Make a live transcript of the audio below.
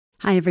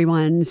Hi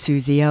everyone,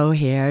 Suze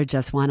here.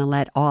 Just want to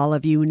let all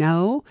of you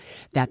know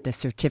that the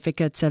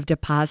certificates of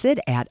deposit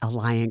at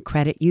Alliant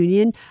Credit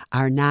Union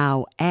are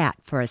now at,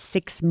 for a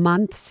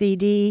 6-month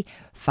CD,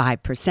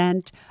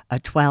 5%, a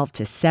 12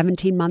 to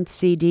 17-month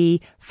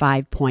CD,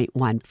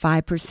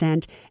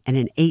 5.15%, and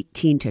an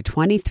 18 to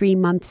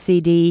 23-month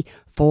CD,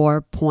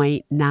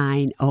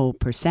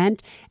 4.90%.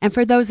 And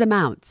for those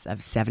amounts of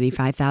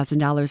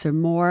 $75,000 or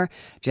more,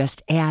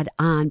 just add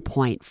on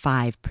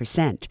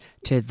 0.5%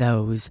 to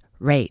those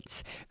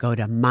rates. Go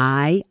to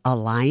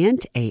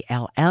myalliant,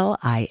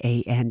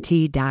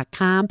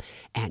 ALLIANT.com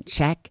and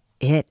check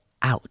it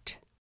out.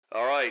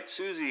 All right,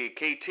 Susie,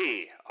 KT,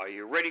 are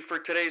you ready for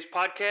today's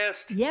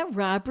podcast? Yeah,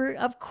 Robert,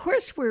 of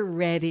course we're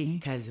ready.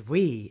 Because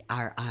we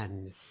are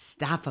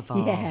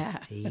unstoppable. Yeah.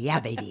 Yeah,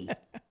 baby.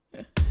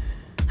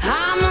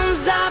 I'm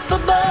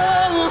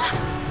unstoppable.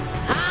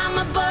 I'm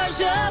a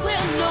Porsche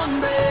with no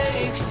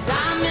brakes.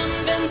 I'm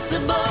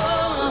invincible.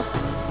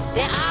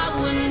 Yeah, I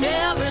win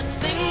every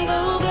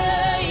single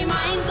game.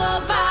 I'm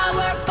so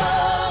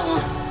powerful.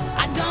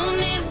 I don't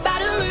need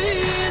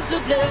batteries to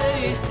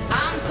play.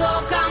 I'm so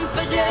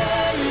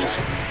confident.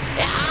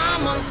 Yeah,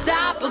 I'm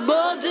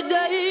unstoppable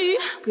today.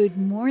 Good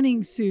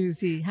morning,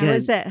 Susie. How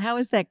is that? How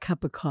is that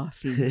cup of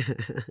coffee?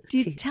 Do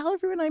you tell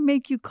everyone I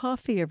make you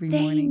coffee every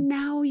They morning?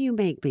 know you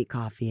make me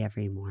coffee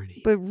every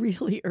morning. But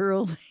really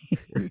early.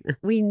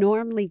 We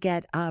normally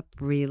get up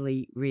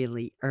really,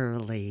 really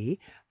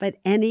early. But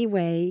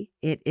anyway,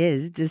 it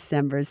is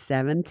December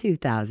 7th,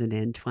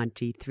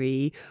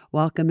 2023.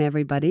 Welcome,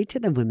 everybody, to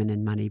the Women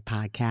in Money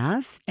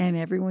podcast. And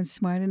everyone's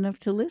smart enough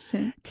to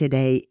listen.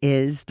 Today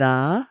is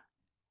the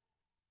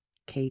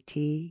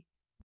KT.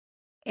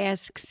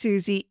 Ask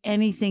Susie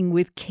anything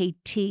with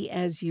KT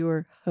as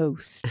your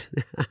host.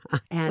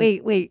 And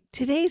Wait.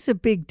 Today's a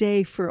big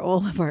day for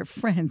all of our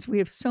friends. We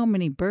have so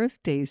many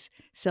birthdays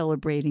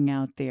celebrating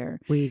out there.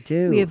 we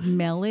do. We have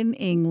Mel in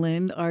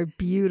England, our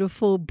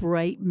beautiful,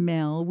 bright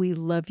Mel. We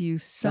love you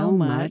so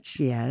much.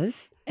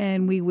 Yes.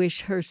 And we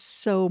wish her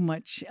so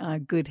much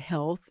good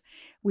health.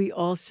 We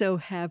also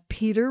have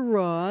Peter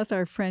Roth,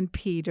 our friend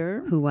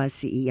Peter. Who was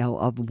CEO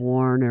of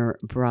Warner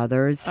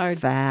Brothers. Our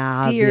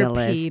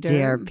Fabulous. Peter.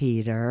 Dear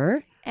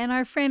Peter. And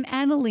our friend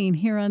Annaline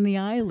here on the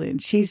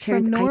island. She's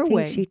from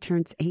Norway. I think she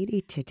turns 80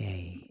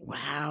 today.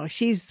 Wow,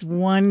 she's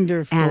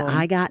wonderful. And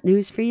I got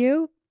news for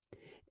you.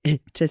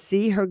 To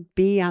see her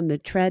be on the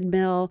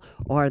treadmill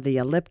or the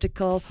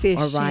elliptical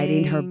or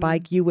riding her Fishing.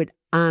 bike, you would,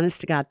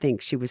 honest to God,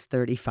 think she was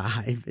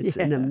 35. It's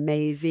an Yeah.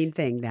 amazing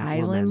thing, that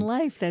Island woman.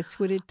 life, that's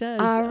what it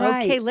does. All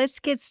right. Okay, let's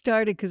get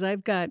started because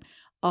I've got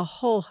a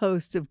whole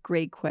host of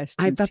great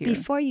questions But here.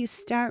 before you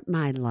start,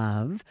 my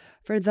love,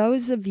 for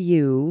those of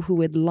you who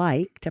would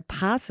like to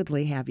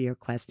possibly have your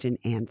question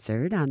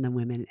answered on the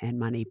Women and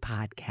Money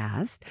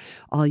podcast,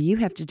 all you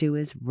have to do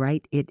is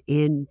write it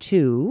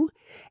into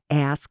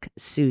Ask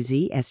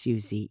Suze,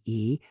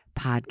 S-U-Z-E,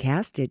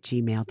 podcast at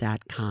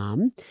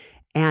gmail.com.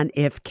 And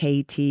if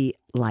KT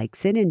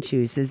likes it and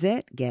chooses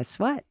it, guess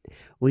what?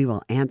 We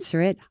will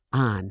answer it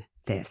on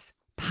this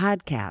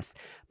podcast.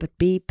 But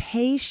be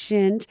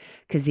patient,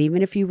 because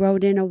even if you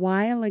wrote in a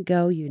while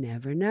ago, you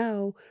never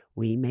know.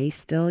 We may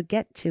still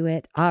get to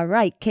it. All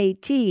right,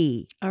 KT.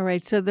 All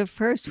right, so the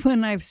first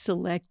one I've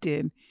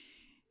selected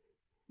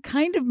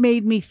kind of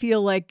made me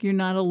feel like you're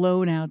not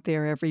alone out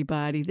there,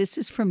 everybody. This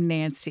is from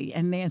Nancy,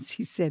 and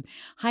Nancy said,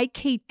 "Hi,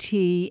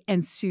 KT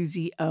and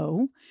Susie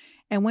O."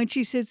 And when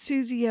she said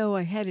Susie O,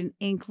 I had an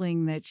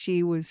inkling that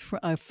she was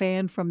a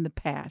fan from the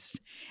past,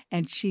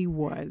 and she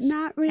was.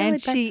 Not really, and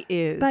but, she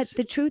is. But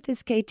the truth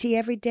is, KT,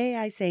 every day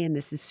I say, and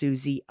this is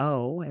Susie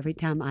O. Every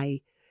time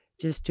I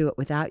just do it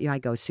without you, I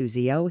go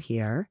Susie O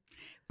here.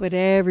 But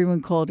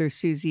everyone called her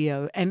Susie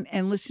O. And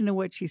listen to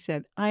what she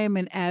said. "I am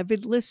an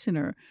avid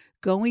listener,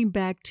 going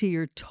back to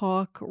your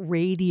talk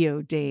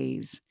radio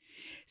days."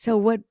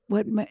 So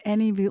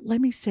any of you,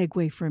 let me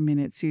segue for a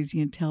minute,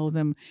 Susie, and tell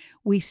them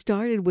we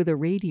started with a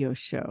radio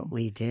show.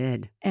 We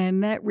did.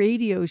 And that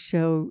radio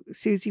show,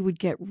 Susie would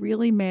get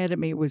really mad at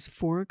me. It was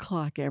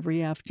 4:00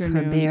 every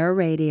afternoon. Premier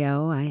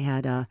Radio. I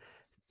had a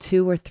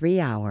 2 or 3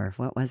 hour.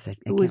 What was it?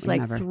 It was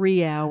like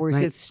 3 hours.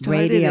 Right. It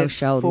started Radio at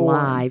show 4.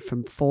 live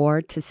from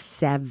 4 to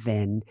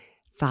 7,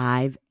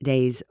 5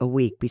 days a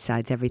week,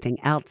 besides everything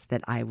else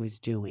that I was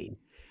doing.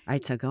 All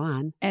right, so go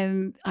on.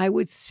 And I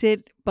would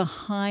sit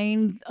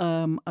behind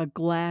a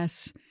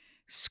glass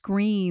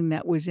screen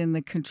that was in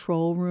the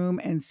control room,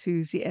 and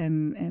Susie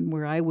and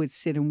where I would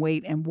sit and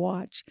wait and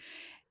watch.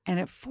 And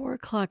at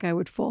 4:00, I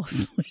would fall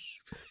asleep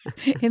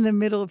in the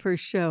middle of her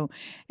show.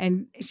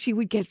 And she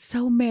would get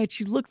so mad.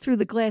 She'd look through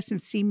the glass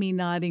and see me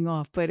nodding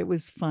off, but it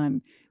was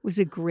fun. It was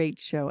a great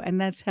show. And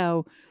that's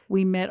how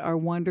we met our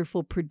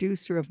wonderful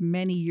producer of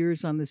many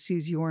years on the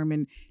Suze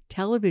Orman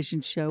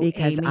television show,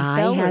 Because Amy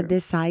I Feller. had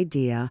this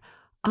idea,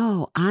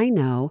 oh, I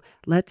know,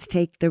 let's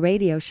take the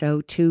radio show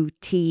to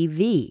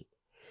TV.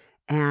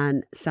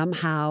 And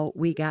somehow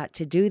we got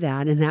to do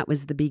that. And that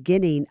was the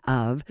beginning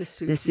of The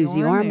the Suze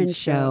Orman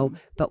show.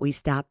 But we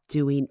stopped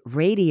doing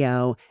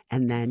radio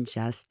and then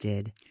just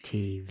did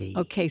TV.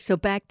 Okay, so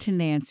back to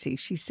Nancy.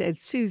 She said,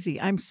 Susie,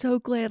 I'm so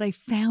glad I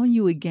found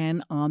you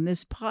again on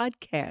this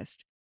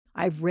podcast.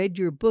 I've read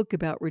your book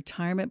about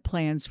retirement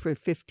plans for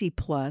 50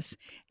 plus,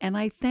 and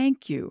I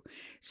thank you.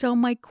 So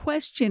my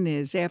question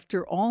is,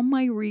 after all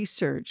my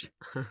research,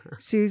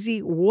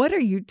 Susie, what are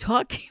you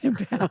talking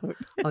about?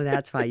 Oh,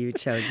 that's why you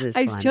chose this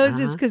I one. chose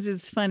this because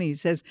it's funny. He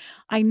says,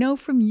 I know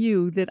from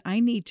you that I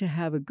need to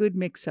have a good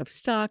mix of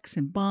stocks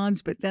and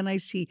bonds, but then I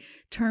see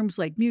terms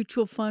like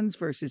mutual funds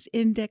versus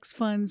index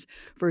funds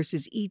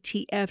versus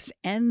ETFs.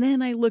 And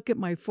then I look at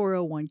my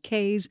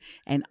 401ks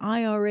and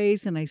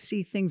IRAs and I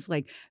see things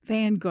like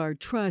Vanguard,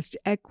 trust,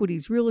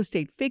 equities, real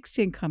estate, fixed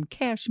income,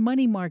 cash,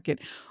 money market.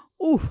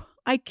 Ooh,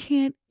 I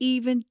can't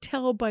even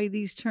tell by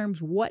these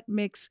terms what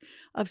mix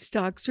of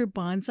stocks or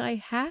bonds I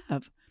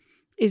have.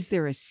 Is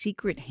there a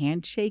secret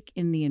handshake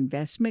in the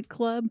investment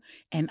club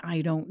and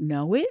I don't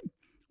know it?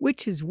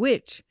 Which is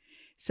which?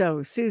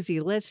 So, Susie,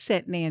 let's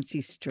set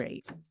Nancy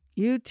straight.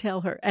 You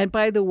tell her. And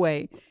by the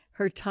way,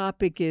 her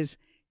topic is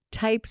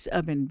types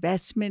of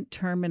investment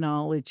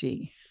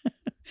terminology.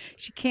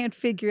 She can't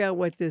figure out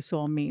what this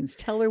all means.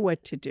 Tell her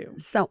what to do.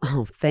 So,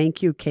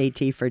 thank you,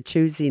 KT, for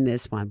choosing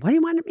this one. What do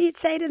you want me to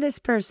say to this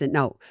person?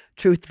 No,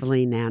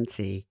 truthfully,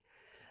 Nancy,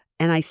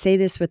 and I say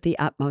this with the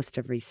utmost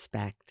of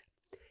respect.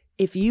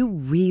 If you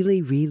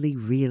really, really,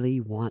 really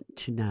want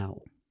to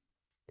know,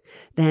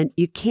 then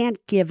you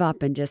can't give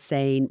up and just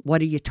saying,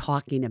 what are you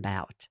talking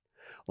about?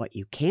 What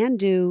you can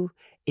do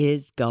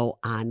is go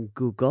on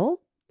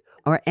Google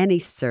or any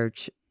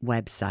search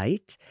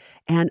website,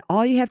 and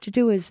all you have to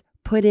do is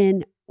put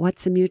in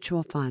what's a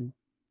mutual fund,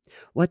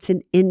 what's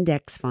an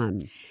index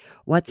fund,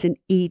 what's an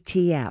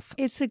ETF.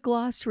 It's a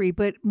glossary,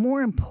 but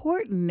more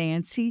important,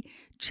 Nancy,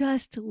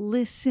 just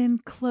listen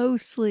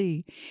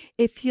closely.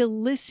 If you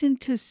listen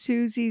to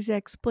Susie's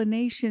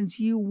explanations,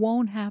 you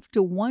won't have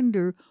to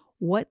wonder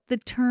what the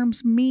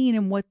terms mean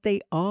and what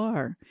they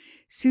are.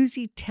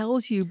 Susie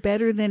tells you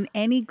better than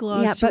any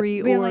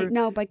glossary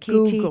but KT,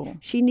 Google.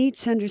 She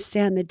needs to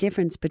understand the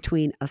difference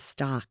between a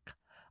stock,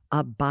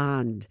 a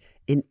bond,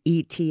 an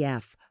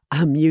ETF,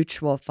 a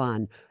mutual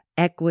fund,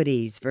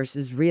 equities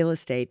versus real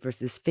estate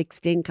versus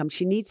fixed income.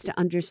 She needs to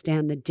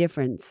understand the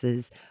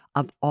differences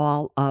of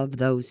all of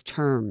those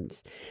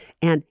terms.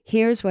 And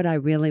here's what I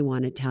really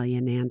want to tell you,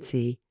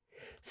 Nancy.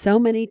 So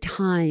many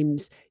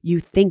times you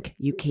think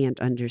you can't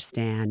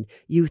understand.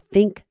 You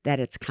think that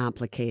it's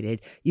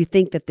complicated. You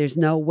think that there's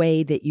no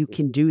way that you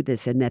can do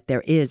this and that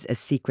there is a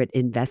secret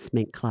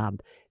investment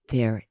club.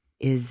 There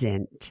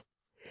isn't.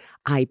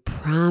 I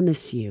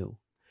promise you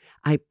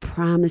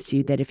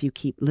that if you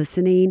keep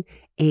listening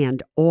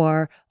and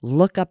or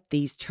look up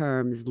these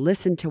terms,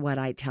 listen to what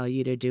I tell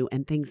you to do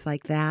and things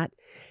like that,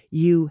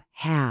 you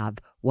have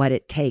what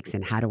it takes.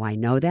 And how do I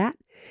know that?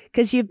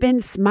 Because you've been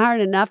smart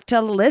enough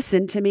to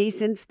listen to me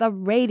since the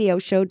radio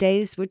show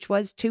days, which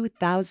was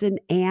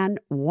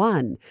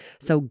 2001.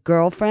 So,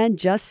 girlfriend,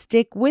 just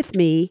stick with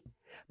me.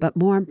 But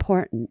more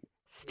important,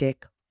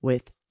 stick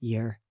with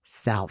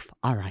yourself.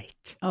 All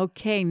right.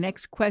 Okay,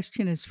 next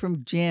question is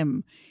from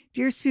Jim.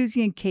 Dear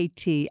Susie and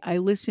KT, I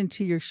listen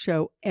to your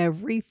show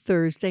every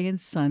Thursday and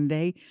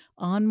Sunday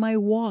on my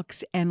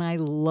walks, and I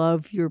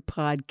love your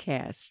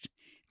podcast.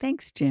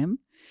 Thanks, Jim.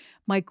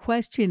 My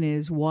question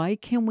is, why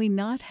can we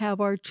not have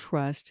our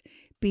trust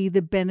be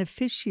the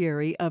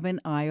beneficiary of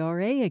an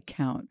IRA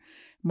account?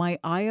 My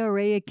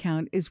IRA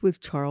account is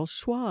with Charles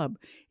Schwab.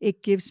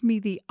 It gives me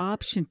the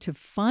option to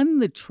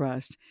fund the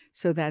trust,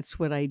 so that's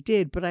what I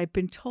did, but I've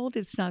been told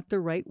it's not the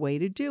right way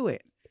to do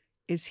it.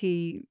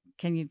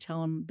 Can you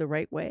tell him the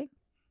right way?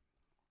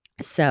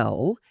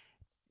 So,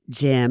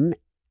 Jim,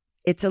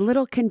 it's a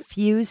little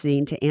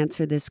confusing to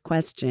answer this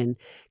question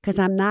because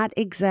I'm not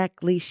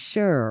exactly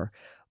sure.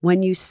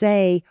 When you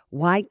say,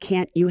 why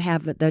can't you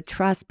have the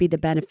trust be the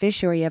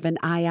beneficiary of an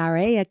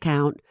IRA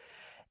account?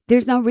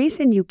 There's no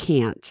reason you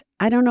can't.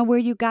 I don't know where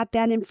you got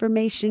that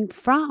information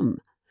from.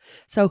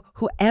 So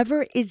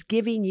whoever is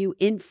giving you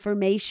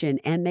information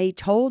and they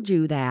told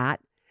you that,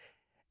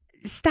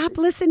 stop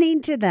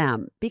listening to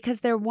them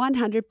because they're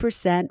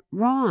 100%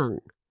 wrong.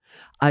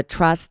 A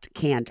trust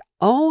can't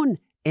own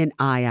an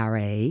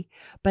IRA,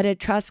 but a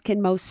trust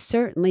can most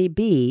certainly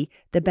be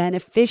the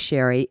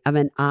beneficiary of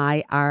an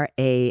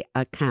IRA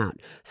account.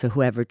 So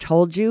whoever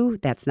told you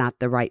that's not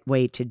the right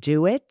way to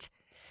do it,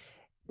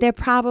 they're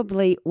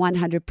probably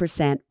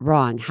 100%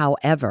 wrong.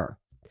 However,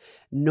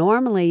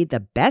 normally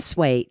the best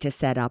way to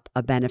set up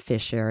a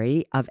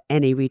beneficiary of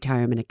any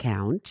retirement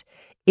account,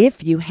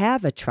 if you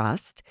have a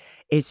trust,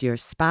 is your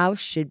spouse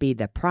should be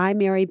the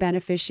primary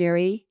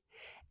beneficiary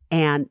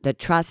and the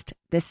trust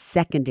the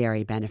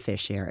secondary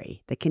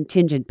beneficiary, the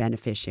contingent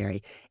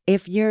beneficiary.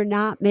 If you're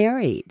not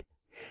married,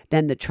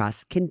 then the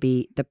trust can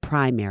be the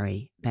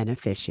primary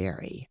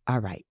beneficiary. All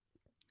right.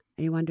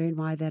 Are you wondering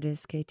why that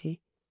is, KT?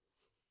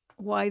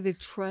 Why the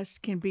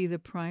trust can be the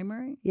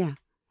primary? Yeah.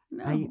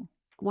 No.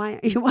 Why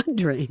are you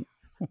wondering?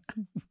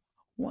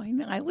 Why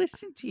not? I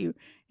listened to you,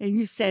 and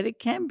you said it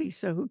can be,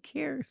 so who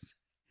cares?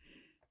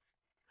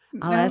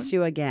 I'll No, ask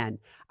you again.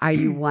 Are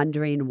you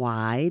wondering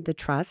why the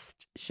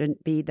trust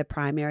shouldn't be the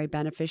primary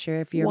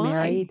beneficiary if you're why?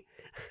 married?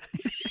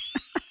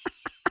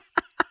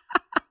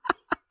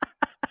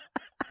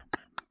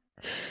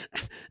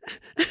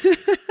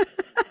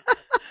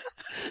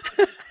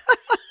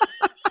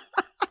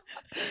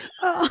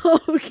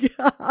 Oh,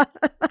 God.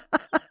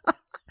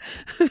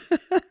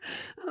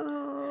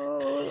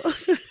 Oh.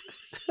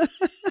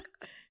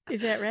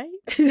 Is that right?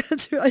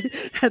 That's right.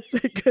 That's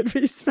a good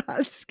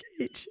response,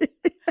 Katie.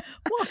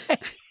 Why?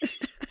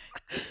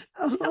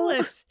 Tell Oh,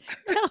 us.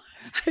 Tell us.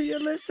 are you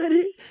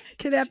listening?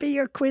 Can that be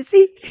your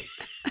quizzy?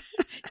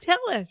 Tell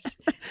us.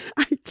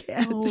 I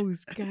can't. Oh,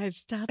 God,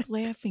 stop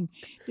laughing.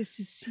 This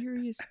is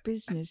serious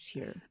business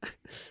here.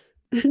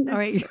 All All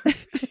right. Are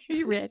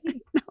you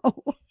ready?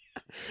 No.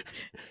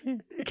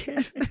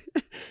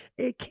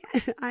 It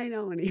can't. I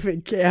don't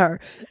even care.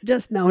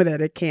 Just know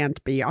that it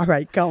can't be. All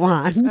right, go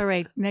on. All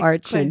right. Or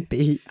it shouldn't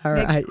be. All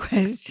next right.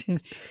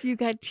 question. You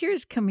got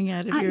tears coming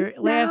out of I your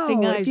laughing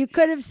know. eyes. If you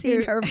could have seen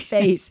You're- her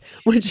face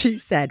when she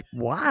said,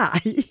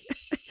 why,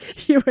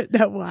 you would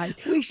know why.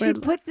 we should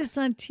When- put this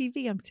on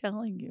TV, I'm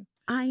telling you.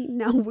 I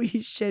know we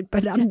should,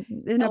 but I'm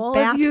in a All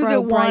of you that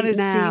bathrobe want right to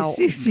now.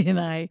 see Susie and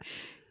I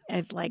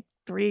at like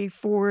 3,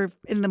 4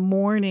 in the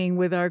morning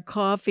with our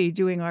coffee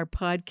doing our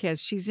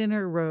podcast. She's in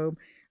her robe.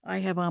 I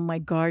have on my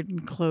garden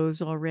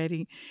clothes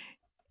already.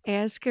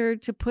 Ask her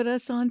to put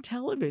us on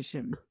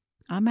television.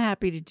 I'm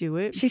happy to do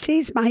it. She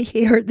sees my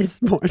hair this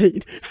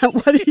morning.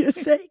 What do you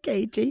say,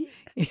 Katie?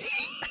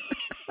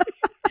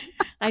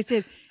 I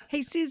said,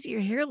 hey, Susie,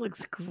 your hair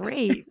looks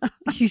great.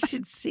 You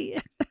should see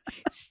it.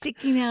 It's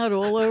sticking out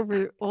all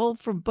over, all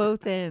from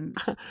both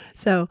ends.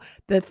 So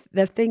the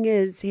thing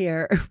is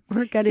here,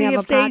 we're going to See, have a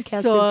if they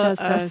podcast saw of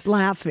just us us-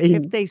 laughing.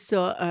 If they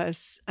saw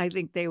us, I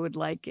think they would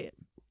like it.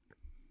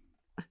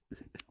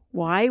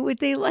 Why would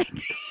they like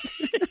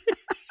it?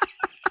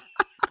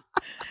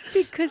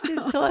 Because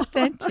it's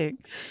authentic.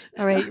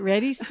 All right,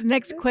 ready?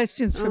 Next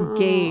question's from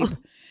Gabe.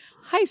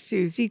 Hi,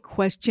 Susie.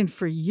 Question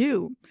for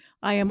you.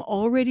 I am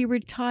already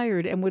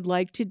retired and would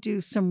like to do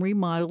some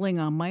remodeling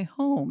on my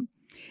home.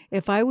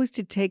 If I was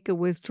to take a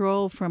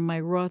withdrawal from my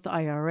Roth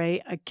IRA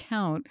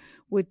account,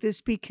 would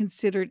this be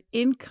considered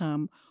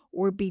income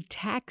or be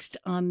taxed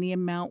on the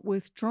amount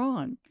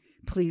withdrawn?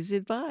 Please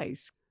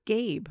advise.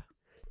 Gabe.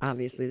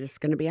 Obviously, this is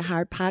going to be a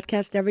hard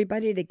podcast,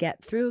 everybody, to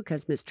get through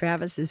because Miss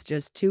Travis is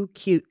just too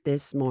cute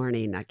this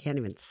morning. I can't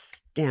even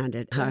stand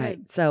it. Go All ahead.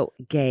 right. So,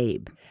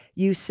 Gabe,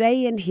 you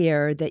say in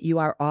here that you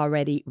are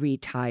already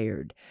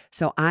retired.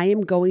 So, I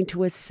am going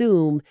to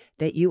assume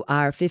that you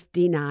are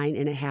 59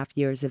 and a half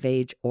years of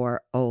age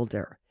or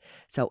older.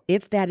 So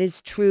if that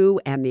is true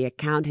and the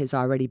account has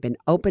already been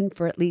open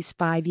for at least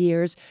 5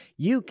 years,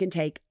 you can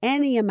take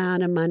any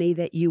amount of money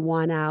that you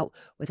want out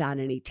without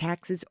any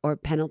taxes or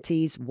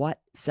penalties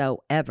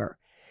whatsoever.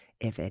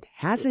 If it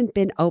hasn't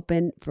been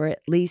open for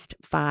at least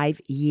 5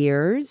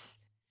 years,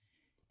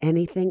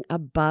 anything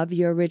above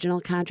your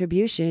original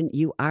contribution,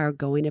 you are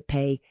going to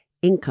pay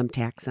income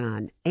tax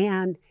on.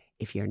 And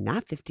if you're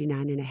not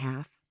 59 and a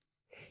half,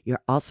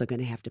 you're also going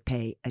to have to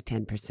pay a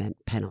 10%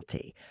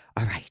 penalty.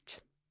 All right.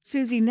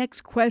 Susie,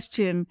 next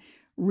question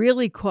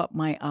really caught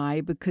my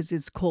eye because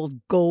it's called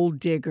Gold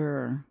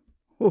Digger.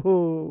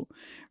 Ooh,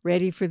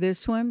 ready for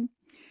this one?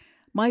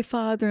 My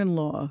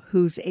father-in-law,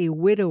 who's a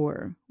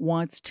widower,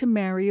 wants to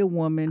marry a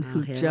woman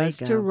who here we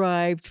just go.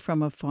 arrived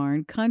from a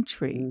foreign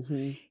country.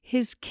 Mhm.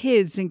 His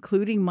kids,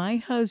 including my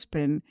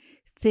husband,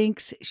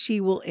 thinks she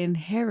will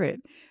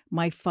inherit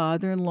my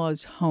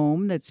father-in-law's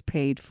home that's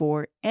paid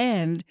for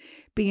and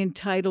be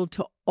entitled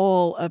to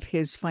all of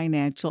his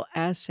financial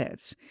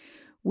assets.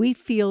 We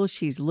feel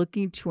she's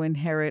looking to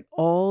inherit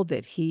all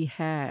that he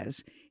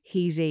has.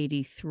 He's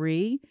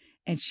 83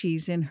 and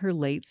she's in her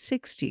late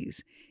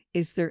 60s.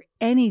 Is there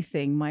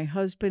anything my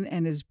husband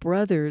and his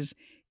brothers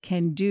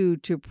can do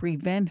to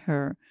prevent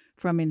her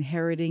from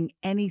inheriting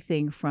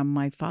anything from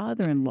my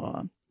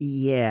father-in-law?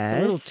 Yes. It's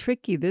a little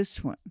tricky,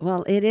 this one.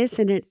 Well, it is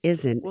and it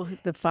isn't. Well,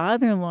 the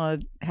father-in-law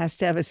has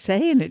to have a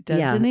say in it,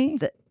 doesn't he?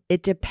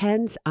 It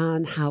depends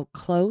on how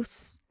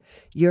close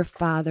your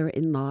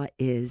father-in-law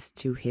is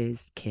to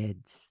his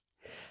kids.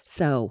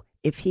 So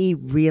if he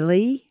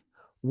really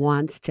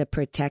wants to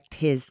protect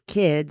his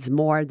kids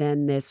more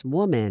than this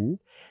woman,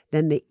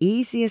 then the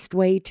easiest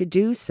way to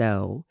do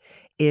so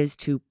is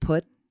to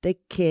put the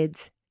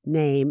kid's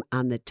name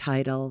on the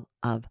title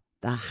of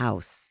the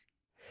house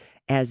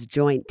as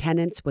joint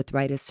tenants with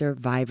right of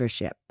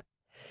survivorship.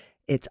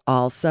 It's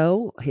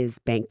also his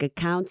bank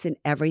accounts and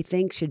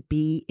everything should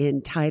be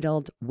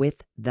entitled with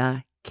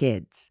the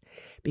kids,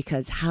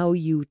 because how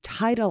you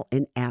title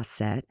an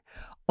asset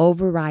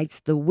overrides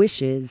the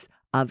wishes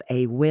of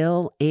a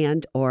will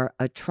and or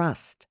a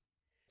trust.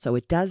 So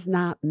it does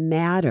not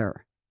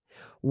matter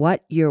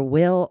what your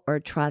will or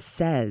trust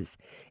says.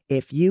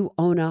 If you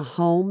own a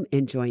home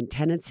in joint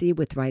tenancy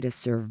with right of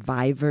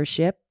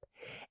survivorship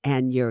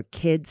and your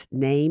kids'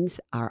 names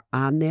are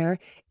on there,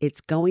 it's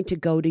going to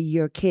go to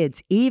your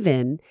kids,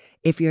 even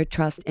if your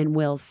trust and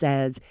will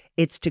says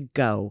it's to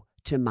go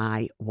to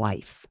my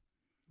wife.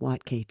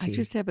 What, KT? I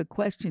just have a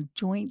question.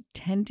 Joint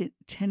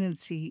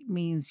tenancy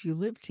means you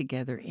live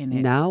together in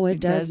it. No, it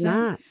does doesn't?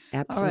 not. All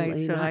Absolutely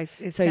right, so not.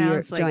 it So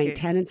your sounds like joint it.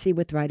 tenancy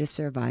with right of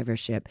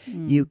survivorship.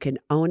 You can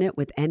own it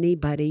with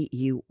anybody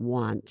you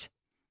want.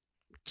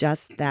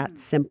 Just that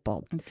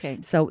simple. Okay.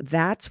 So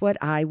that's what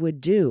I would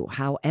do.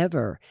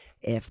 However,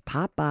 if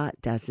Papa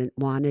doesn't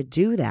want to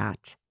do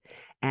that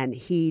and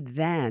he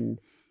then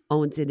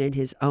owns it in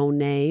his own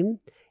name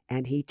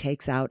and he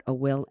takes out a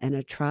will and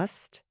a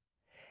trust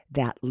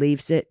that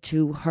leaves it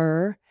to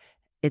her,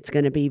 it's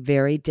going to be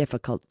very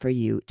difficult for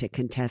you to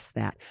contest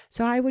that.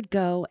 So I would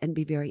go and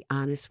be very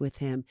honest with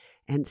him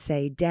and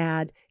say,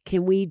 Dad,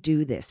 can we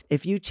do this?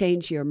 If you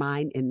change your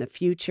mind in the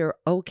future,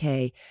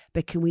 okay,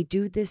 but can we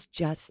do this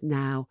just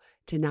now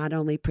to not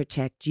only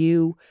protect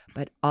you,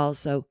 but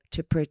also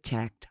to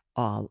protect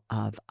all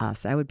of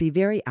us? I would be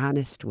very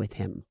honest with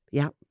him.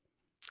 Yep.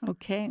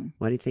 Okay.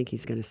 What do you think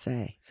he's going to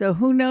say? So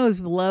who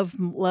knows? Love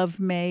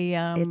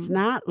may. It's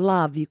not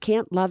love. You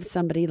can't love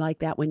somebody like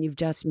that when you've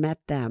just met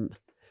them.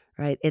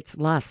 Right? It's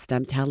lust,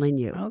 I'm telling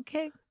you.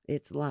 Okay.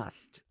 It's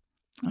lust.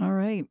 All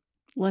right.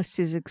 Lust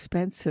is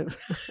expensive.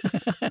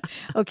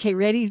 Okay,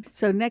 ready?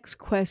 So next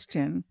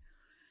question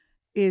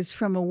is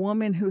from a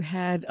woman who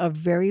had a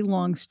very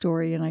long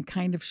story, and I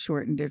kind of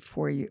shortened it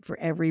for you, for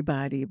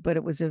everybody, but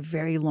it was a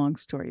very long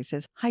story. It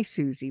says, Hi,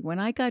 Susie. When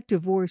I got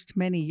divorced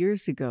many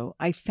years ago,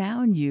 I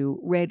found you,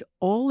 read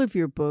all of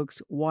your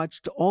books,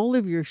 watched all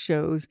of your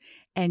shows,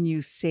 and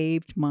you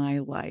saved my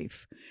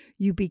life.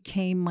 You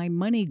became my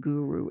money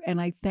guru, and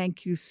I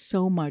thank you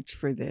so much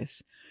for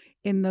this.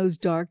 In those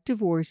dark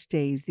divorce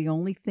days, the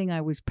only thing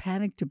I was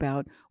panicked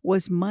about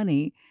was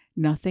money,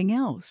 nothing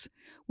else.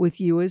 With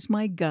you as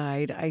my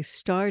guide, I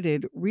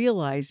started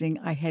realizing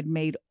I had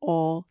made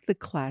all the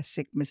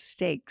classic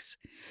mistakes.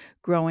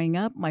 Growing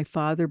up, my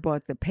father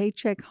bought the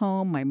paycheck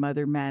home, my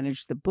mother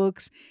managed the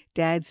books,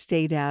 Dad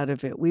stayed out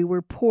of it. We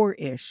were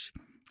poor-ish.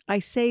 I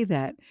say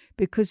that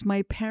because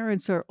my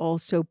parents are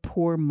also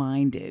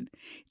poor-minded.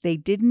 They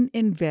didn't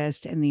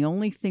invest, and the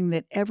only thing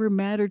that ever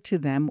mattered to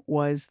them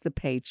was the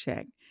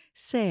paycheck.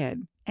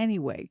 Sad.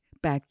 Anyway,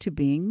 back to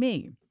being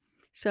me.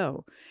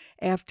 So,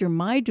 after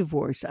my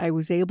divorce, I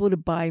was able to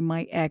buy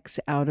my ex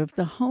out of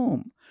the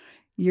home.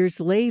 Years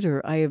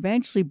later, I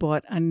eventually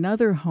bought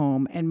another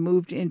home and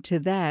moved into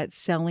that,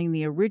 selling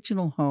the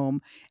original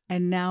home,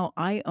 and now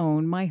I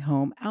own my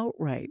home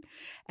outright.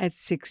 At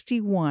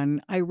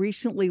 61, I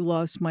recently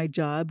lost my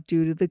job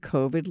due to the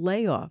COVID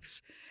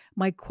layoffs.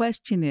 My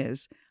question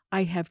is,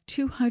 I have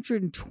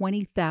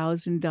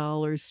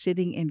 $220,000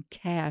 sitting in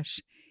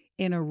cash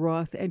in a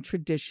Roth and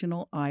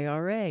traditional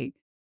IRA.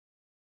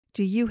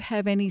 Do you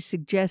have any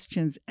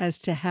suggestions as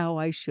to how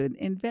I should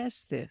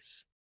invest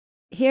this?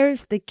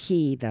 Here's the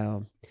key,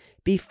 though.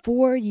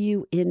 Before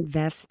you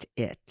invest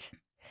it,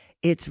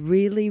 it's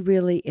really,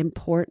 really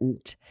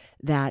important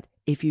that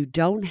if you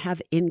don't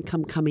have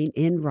income coming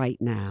in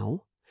right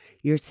now,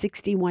 you're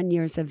 61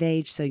 years of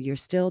age, so you're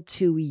still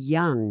too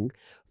young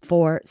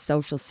for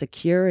Social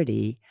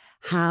Security.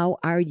 How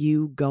are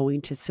you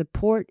going to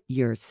support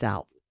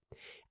yourself?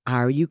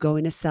 Are you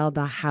going to sell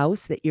the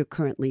house that you're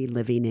currently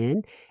living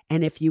in?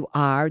 And if you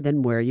are,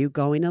 then where are you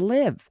going to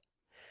live?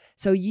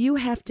 So you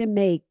have to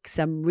make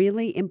some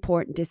really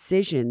important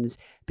decisions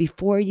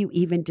before you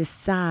even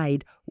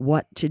decide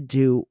what to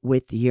do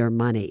with your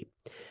money.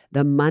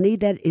 The money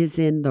that is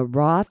in the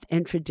Roth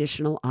and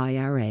traditional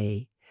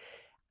IRA,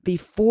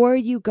 before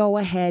you go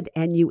ahead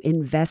and you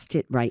invest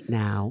it right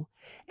now,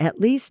 at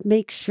least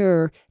make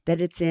sure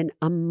that it's in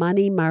a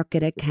money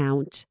market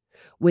account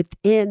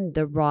within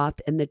the Roth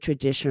and the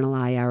traditional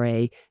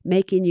IRA,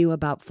 making you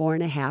about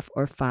 4.5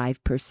 or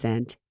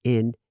 5%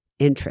 in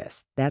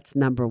interest. That's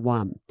number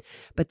one.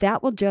 But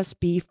that will just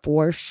be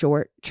for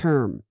short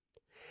term,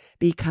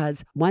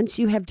 because once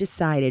you have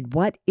decided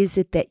what is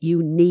it that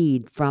you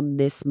need from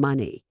this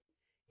money,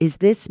 is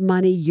this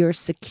money your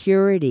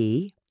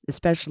security,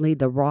 especially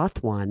the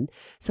Roth one,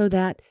 so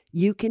that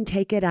you can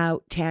take it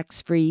out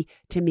tax-free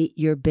to meet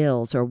your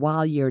bills, or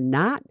while you're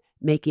not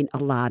making a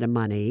lot of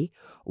money,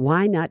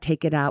 why not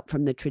take it out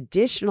from the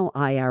traditional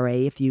IRA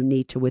if you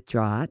need to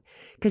withdraw it?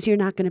 Because you're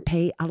not going to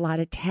pay a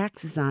lot of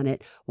taxes on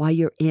it while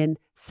you're in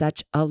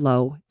such a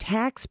low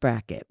tax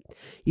bracket.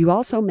 You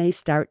also may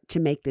start to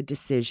make the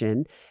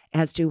decision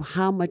as to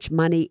how much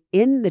money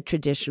in the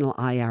traditional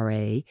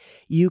IRA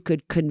you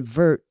could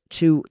convert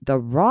to the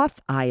Roth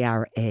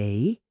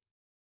IRA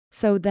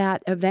so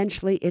that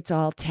eventually it's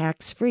all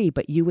tax-free,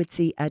 but you would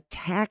see a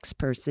tax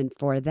person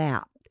for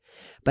that.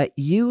 But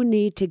you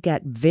need to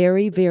get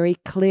very, very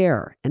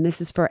clear, and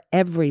this is for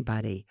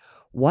everybody.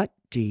 What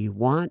do you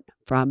want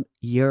from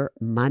your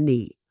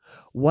money?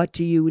 What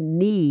do you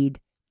need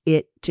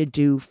it to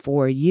do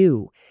for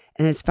you?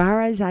 And as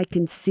far as I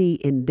can see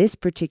in this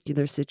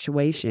particular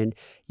situation,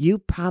 you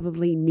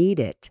probably need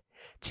it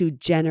to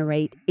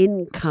generate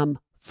income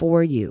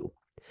for you.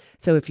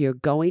 So if you're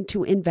going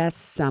to invest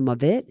some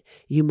of it,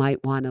 you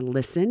might want to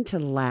listen to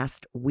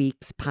last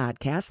week's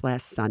podcast,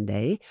 last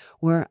Sunday,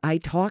 where I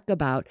talk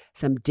about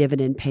some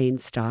dividend paying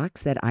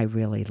stocks that I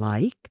really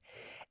like,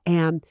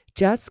 and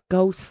just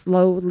go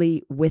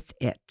slowly with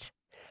it.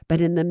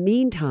 But in the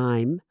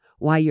meantime,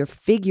 while you're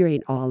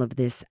figuring all of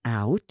this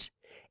out,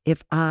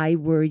 if I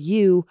were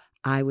you,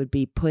 I would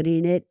be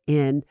putting it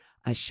in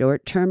a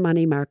short-term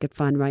money market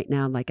fund right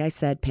now, like I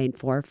said, paying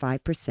 4 or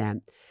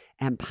 5%,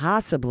 and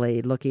possibly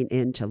looking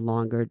into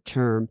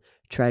longer-term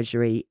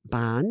treasury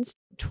bonds,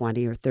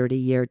 20 or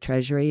 30-year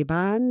treasury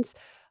bonds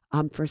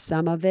for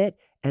some of it,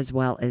 as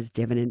well as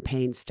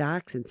dividend-paying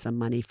stocks and some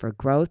money for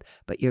growth.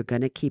 But you're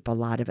going to keep a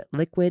lot of it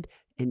liquid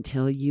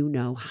until you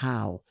know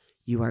how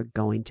you are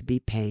going to be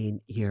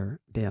paying your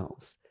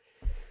bills.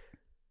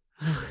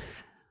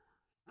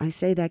 I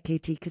say that,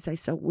 KT, because I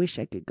so wish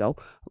I could go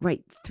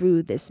right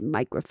through this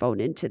microphone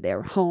into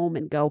their home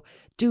and go,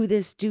 do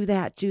this, do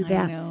that, do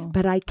that. I know.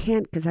 But I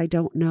can't because I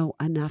don't know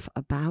enough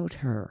about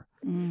her,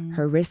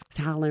 her risk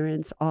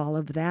tolerance, all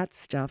of that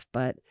stuff.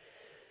 But,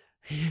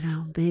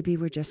 maybe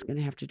we're just going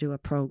to have to do a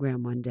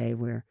program one day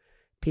where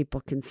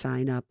people can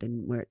sign up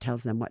and where it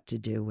tells them what to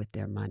do with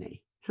their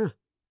money.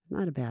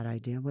 Not a bad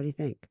idea. What do you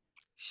think?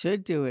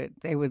 Should do it.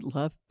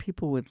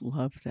 People would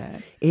love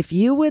that. If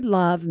you would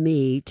love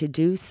me to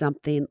do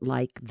something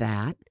like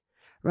that,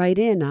 write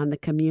in on the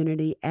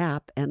community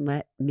app and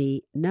let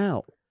me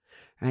know.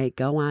 Right?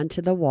 Go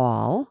onto the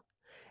wall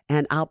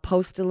and I'll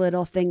post a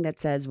little thing that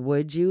says,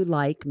 would you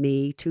like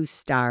me to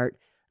start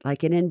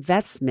like an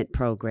investment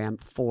program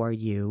for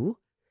you?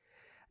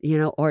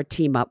 Or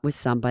team up with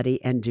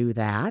somebody and do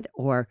that,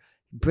 or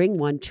bring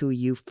one to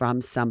you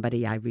from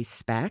somebody I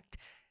respect.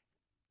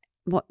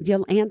 Well,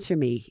 you'll answer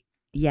me.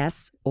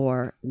 Yes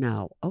or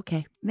no.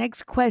 Okay.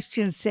 Next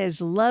question says,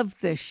 love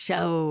the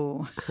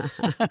show.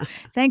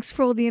 Thanks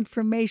for all the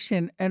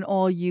information and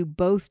all you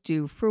both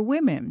do for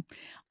women.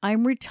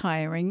 I'm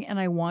retiring and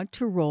I want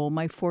to roll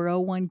my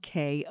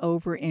 401k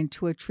over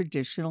into a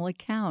traditional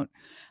account.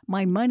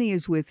 My money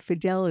is with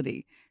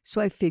Fidelity,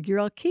 so I figure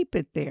I'll keep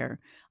it there.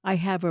 I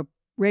have a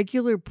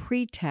regular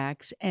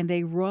pre-tax and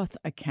a Roth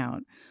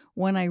account.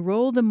 When I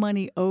roll the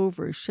money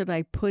over, should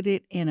I put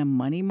it in a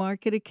money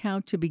market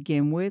account to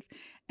begin with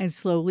and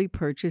slowly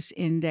purchase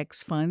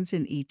index funds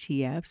and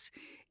ETFs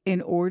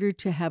in order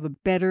to have a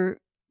better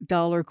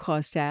dollar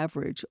cost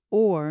average,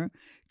 or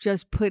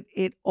just put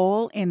it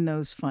all in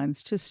those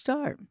funds to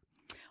start?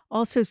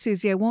 Also,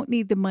 Susie, I won't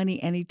need the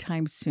money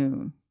anytime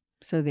soon.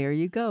 So there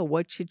you go.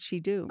 What should she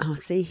do? Oh,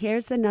 see,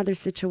 here's another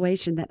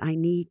situation that I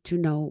need to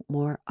know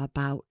more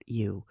about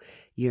you.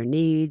 Your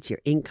needs, your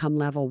income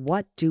level.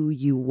 What do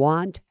you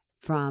want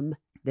from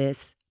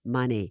this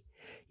money?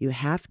 You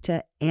have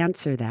to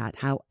answer that.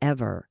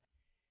 However,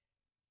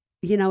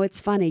 it's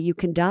funny. You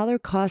can dollar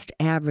cost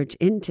average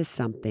into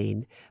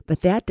something,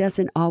 but that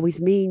doesn't always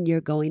mean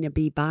you're going to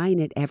be buying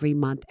it every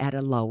month at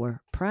a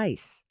lower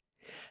price.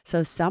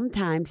 So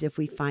sometimes if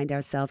we find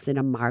ourselves in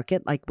a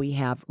market like we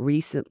have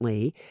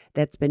recently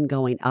that's been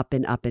going up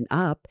and up and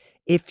up,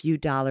 if you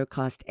dollar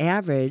cost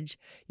average,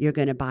 you're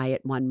going to buy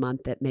it one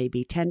month at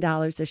maybe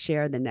 $10 a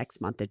share, the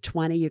next month at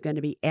 $20. You're going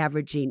to be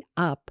averaging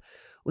up,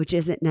 which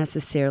isn't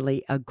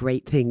necessarily a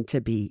great thing to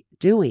be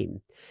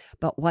doing.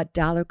 But what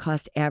dollar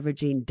cost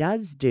averaging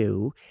does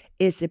do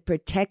is it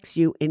protects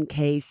you in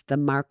case the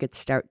markets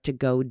start to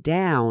go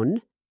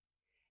down,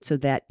 so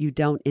that you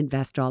don't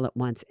invest all at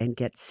once and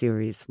get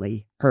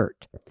seriously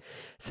hurt.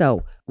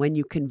 So when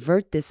you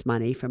convert this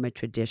money from a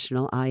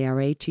traditional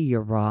IRA to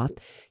your Roth,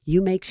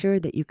 you make sure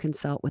that you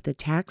consult with a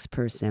tax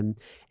person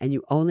and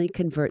you only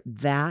convert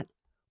that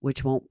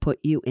which won't put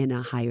you in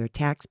a higher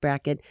tax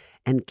bracket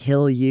and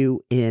kill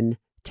you in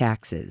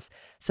taxes.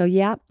 So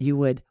yeah, you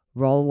would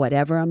roll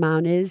whatever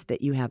amount is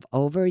that you have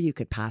over. You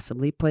could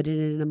possibly put it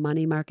in a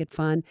money market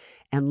fund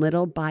and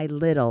little by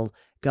little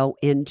go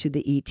into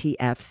the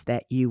ETFs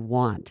that you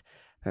want.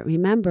 But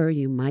remember,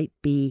 you might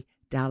be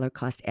dollar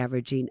cost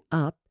averaging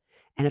up.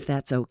 And if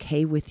that's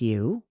okay with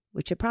you,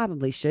 which it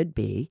probably should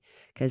be,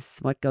 because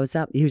what goes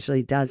up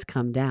usually does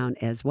come down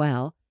as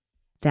well,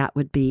 that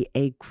would be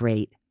a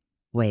great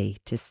way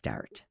to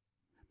start.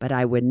 But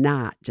I would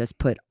not just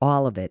put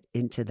all of it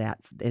into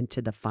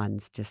the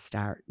funds to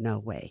start. No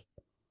way.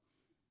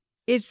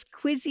 It's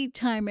quizzy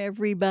time,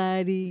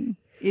 everybody.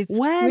 It's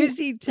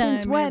quizzy time.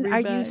 Since when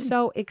everybody. are you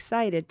so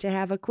excited to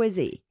have a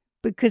quizzy?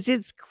 Because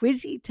it's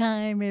quizzy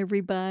time,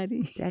 everybody.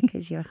 Is that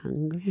because you're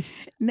hungry?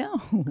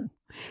 No.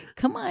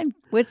 Come on.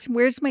 Where's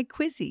my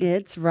quizzy?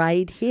 It's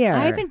right here.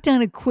 I haven't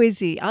done a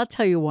quizzy. I'll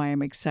tell you why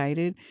I'm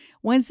excited.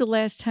 When's the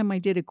last time I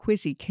did a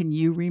quizzy? Can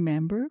you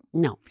remember?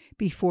 No.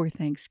 Before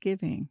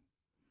Thanksgiving.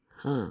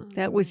 Huh.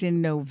 That was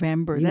in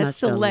November. You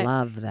must have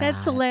loved that.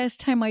 That's the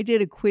last time I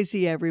did a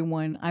quizzy,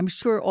 everyone. I'm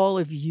sure all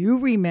of you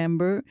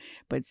remember,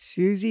 but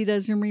Susie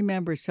doesn't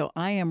remember. So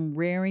I am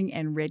raring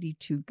and ready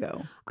to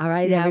go. All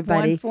right, You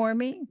everybody. have one for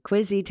me?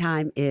 Quizzy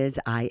time is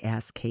I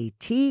ask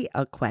KT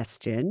a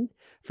question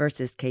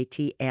versus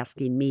KT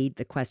asking me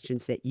the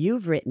questions that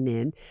you've written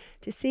in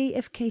to see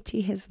if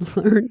KT has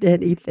learned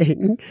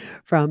anything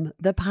from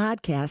the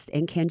podcast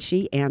and can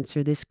she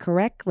answer this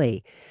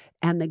correctly.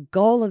 And the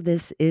goal of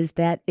this is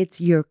that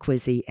it's your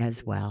quizzy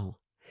as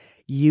well.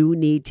 You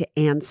need to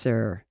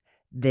answer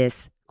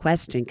this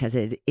question because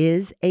it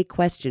is a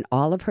question.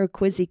 All of her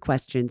quizzy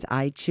questions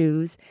I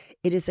choose.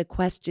 It is a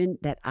question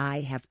that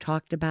I have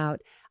talked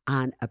about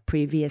on a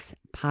previous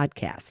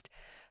podcast.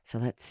 So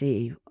let's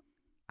see.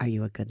 Are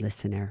you a good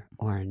listener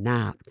or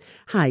not?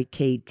 Hi,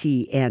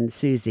 KT and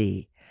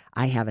Susie.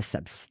 I have a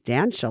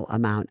substantial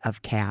amount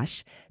of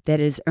cash that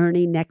is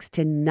earning next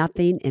to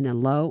nothing in a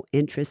low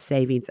interest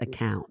savings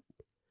account.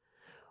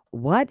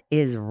 What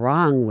is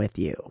wrong with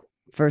you?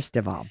 First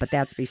of all, but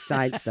that's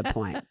besides the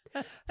point.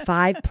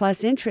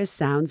 5+ interest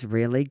sounds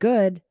really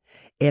good.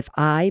 If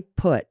I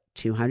put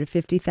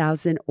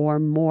 $250,000 or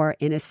more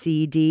in a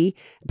CD,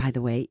 by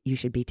the way, you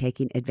should be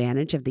taking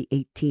advantage of the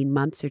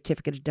 18-month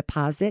certificate of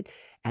deposit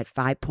at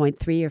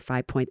 5.3 or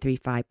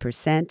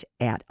 5.35%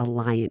 at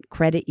Alliant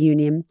Credit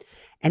Union.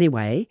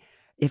 Anyway,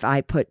 if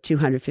I put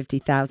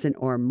 $250,000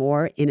 or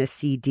more in a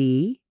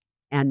CD,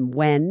 and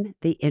when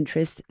the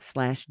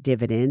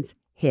interest/dividends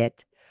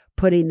hit,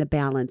 putting the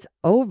balance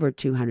over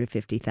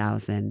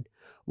 $250,000,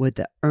 would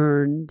the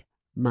earned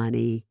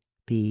money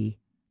be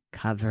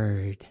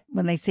covered?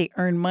 When they say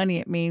earn money,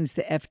 it means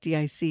the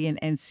FDIC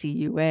and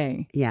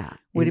NCUA. Yeah.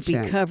 Would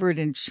insurance. it be covered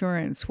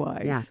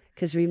insurance-wise? Yeah,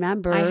 because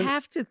remember, I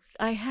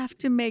have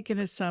to make an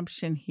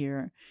assumption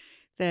here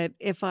that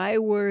if I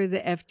were the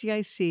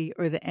FDIC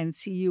or the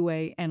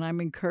NCUA, and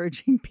I'm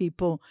encouraging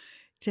people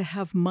to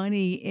have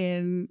money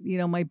in,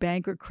 my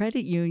bank or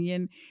credit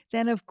union,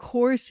 then of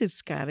course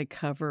it's got to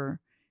cover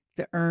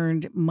the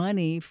earned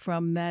money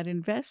from that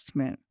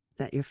investment. Is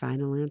that your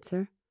final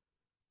answer?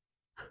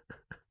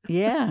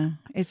 Yeah.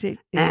 Is it?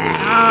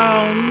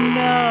 Oh,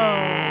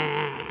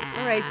 no.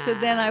 All right. So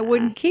then I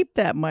wouldn't keep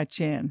that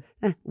much in.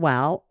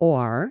 Well,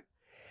 or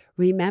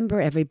remember,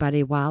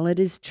 everybody, while it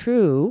is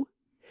true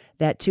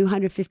that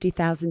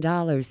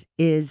 $250,000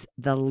 is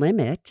the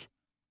limit,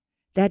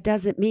 that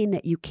doesn't mean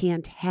that you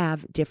can't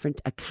have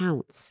different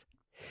accounts.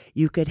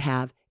 You could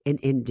have an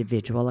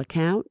individual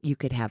account. You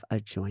could have a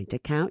joint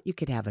account. You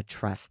could have a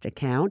trust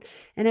account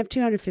and have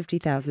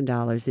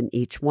 $250,000 in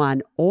each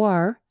one.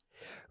 Or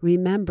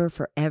remember,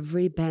 for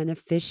every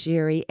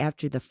beneficiary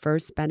after the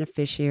first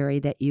beneficiary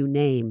that you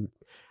name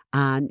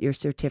on your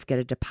certificate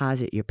of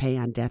deposit, your pay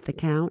on death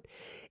account,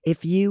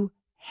 if you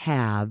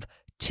have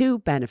 2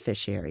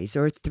 beneficiaries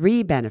or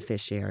 3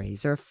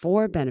 beneficiaries or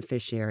 4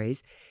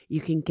 beneficiaries,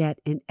 you can get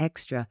an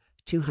extra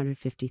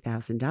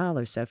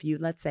 $250,000. So if you,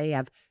 let's say,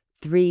 have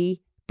 3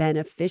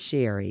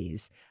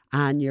 beneficiaries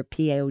on your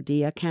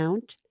POD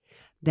account,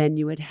 then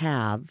you would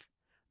have,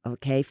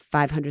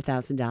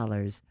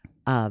 $500,000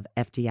 of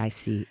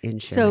FDIC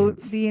insurance. So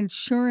the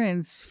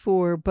insurance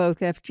for both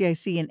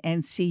FDIC and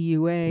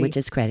NCUA, which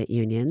is credit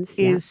unions,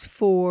 is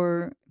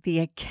for the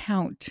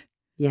account.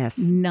 Yes.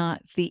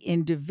 Not the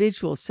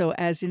individual. So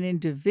as an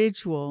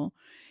individual,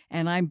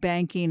 and I'm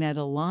banking at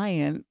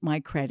Alliant,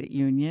 my credit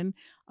union,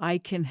 I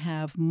can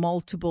have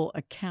multiple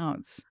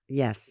accounts.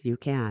 Yes, you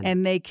can.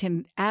 And they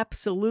can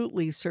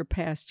absolutely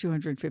surpass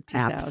 $250,000.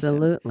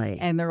 Absolutely.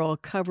 And they're all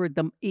covered,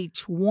 them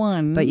each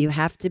one. But you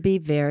have to be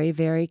very,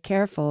 very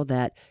careful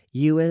that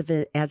you,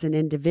 as an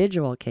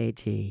individual,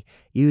 KT,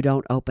 you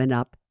don't open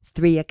up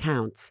 3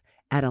 accounts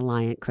at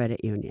Alliant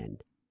Credit Union.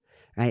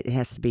 Right? It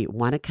has to be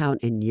 1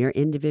 account in your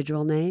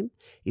individual name.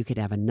 You could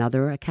have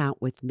another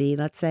account with me,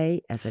 let's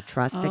say, as a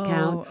trust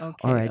account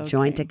or a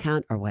joint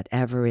account or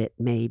whatever it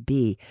may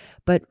be.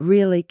 But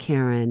really,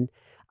 Karen,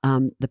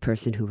 the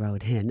person who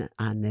wrote in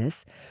on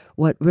this,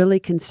 what really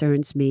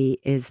concerns me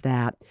is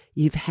that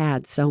you've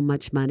had so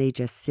much money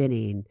just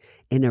sitting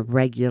in a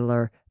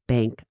regular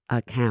bank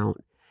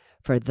account.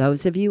 For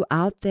those of you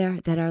out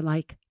there that are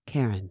like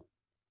Karen,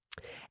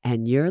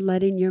 and you're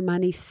letting your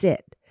money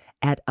sit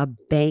at a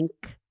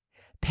bank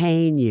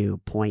paying you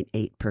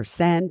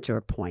 0.8%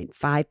 or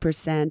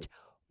 0.5%,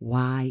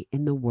 why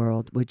in the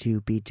world would you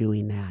be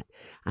doing that?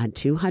 On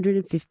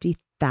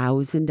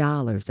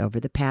 $250,000 over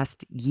the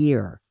past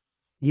year,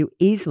 you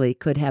easily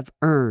could have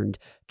earned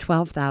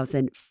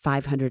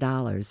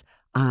 $12,500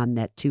 on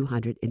that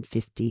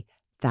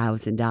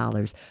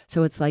 $250,000.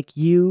 So it's like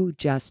you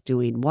just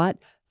doing what?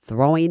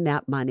 Throwing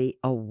that money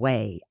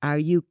away. Are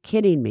you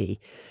kidding me?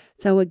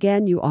 So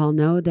again, you all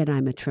know that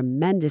I'm a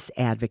tremendous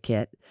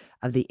advocate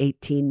of the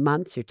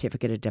 18-month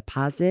certificate of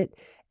deposit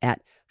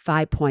at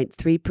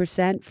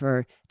 5.3%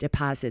 for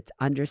deposits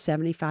under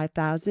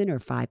 $75,000 or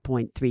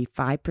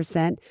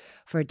 5.35%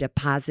 for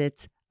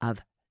deposits of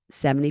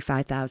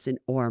 $75,000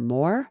 or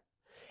more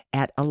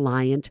at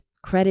Alliant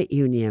Credit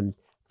Union.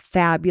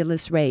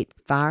 Fabulous rate,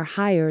 far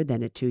higher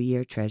than a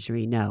 2-year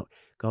Treasury note.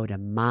 go to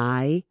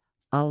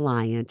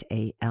myalliant,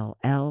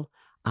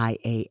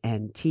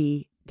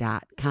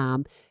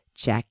 ALLIANT.com.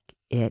 Check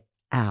it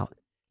out.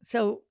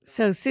 So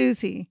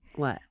Susie,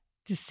 What?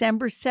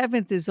 December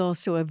 7th is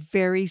also a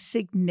very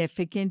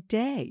significant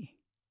day.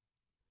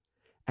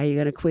 Are you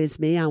going to quiz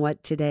me on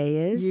what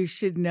today is? You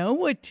should know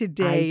what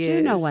today is. I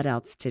do know what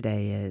else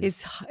today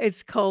is.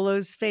 It's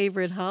Colo's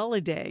favorite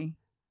holiday.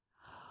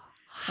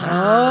 Hanukkah.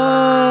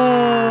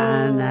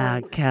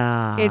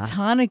 It's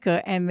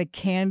Hanukkah, and the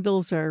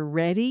candles are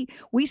ready.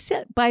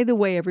 By the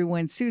way,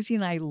 everyone, Susie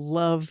and I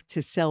love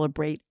to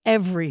celebrate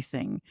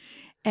everything.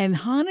 And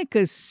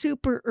Hanukkah's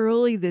super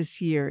early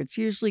this year. It's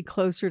usually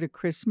closer to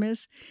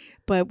Christmas,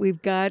 but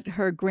we've got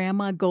her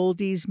Grandma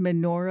Goldie's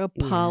menorah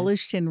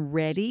polished and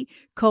ready.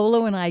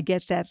 Colo and I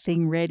get that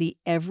thing ready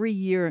every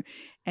year,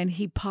 and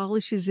he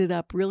polishes it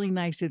up really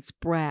nice. It's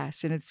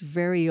brass, and it's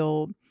very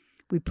old.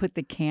 We put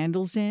the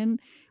candles in,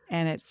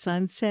 and at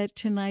sunset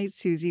tonight,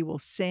 Susie will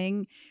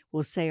sing.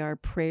 We'll say our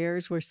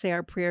prayers. We'll say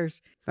our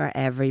prayers for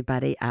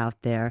everybody out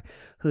there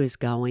who's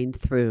going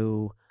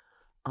through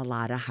a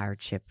lot of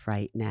hardship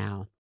right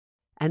now.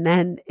 And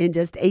then in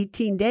just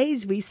 18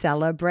 days, we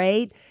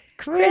celebrate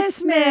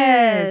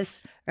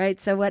Christmas. Right?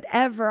 So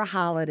whatever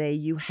holiday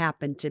you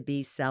happen to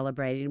be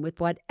celebrating, with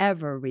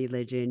whatever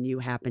religion you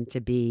happen to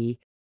be,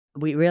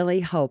 we really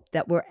hope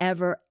that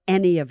wherever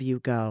any of you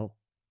go,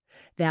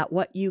 that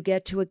what you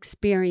get to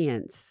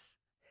experience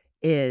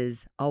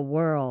is a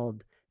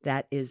world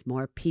that is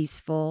more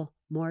peaceful,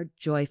 more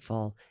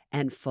joyful,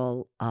 and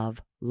full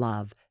of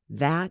love.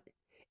 That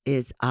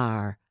is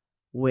our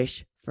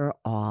wish for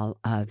all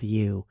of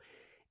you.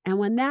 And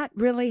when that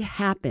really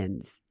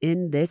happens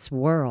in this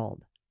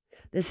world,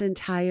 this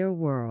entire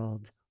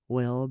world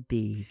will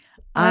be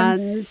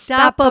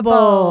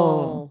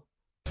unstoppable.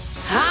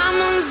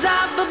 I'm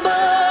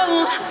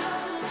unstoppable.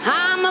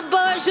 I'm a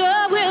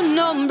Porsche with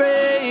no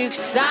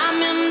brakes.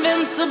 I'm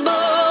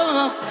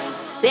invincible.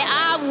 Say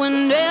I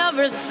win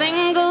every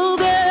single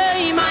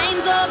game.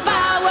 I'm so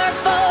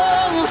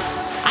powerful.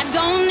 I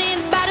don't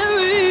need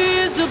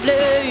batteries to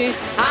play.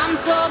 I'm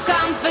so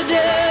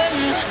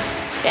confident.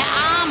 Yeah,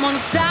 I'm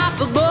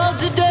unstoppable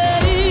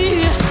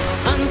today.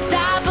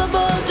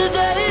 Unstoppable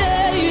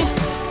today.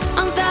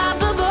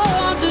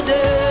 Unstoppable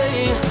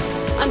today.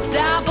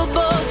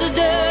 Unstoppable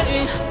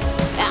today.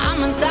 Yeah,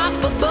 I'm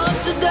unstoppable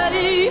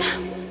today.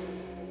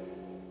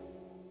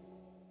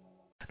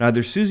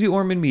 Neither Suze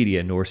Orman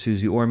Media nor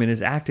Suze Orman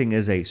is acting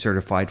as a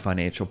certified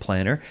financial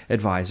planner,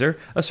 advisor,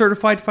 a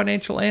certified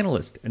financial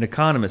analyst, an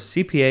economist,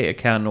 CPA,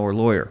 accountant, or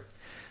lawyer.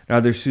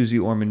 Neither Suze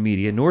Orman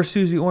Media nor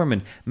Suze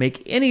Orman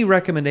make any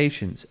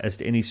recommendations as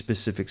to any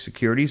specific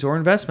securities or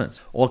investments.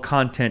 All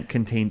content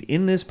contained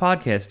in this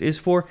podcast is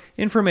for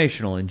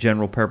informational and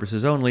general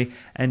purposes only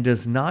and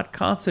does not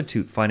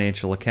constitute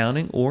financial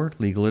accounting or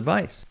legal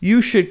advice.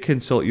 You should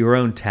consult your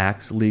own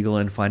tax, legal,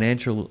 and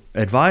financial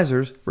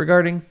advisors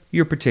regarding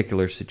your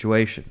particular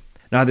situation.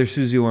 Neither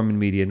Suze Orman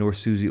Media nor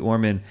Suze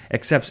Orman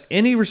accepts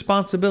any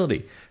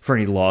responsibility for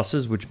any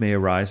losses which may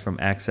arise from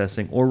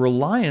accessing or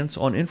reliance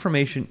on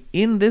information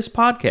in this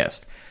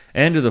podcast.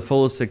 And to the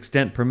fullest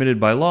extent permitted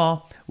by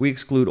law, we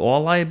exclude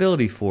all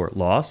liability for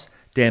loss,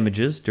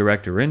 damages,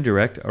 direct or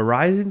indirect,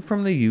 arising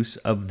from the use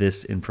of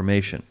this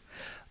information.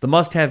 The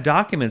must-have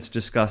documents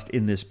discussed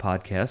in this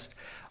podcast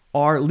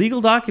are legal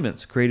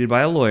documents created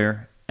by a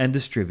lawyer and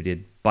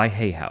distributed by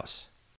Hay House.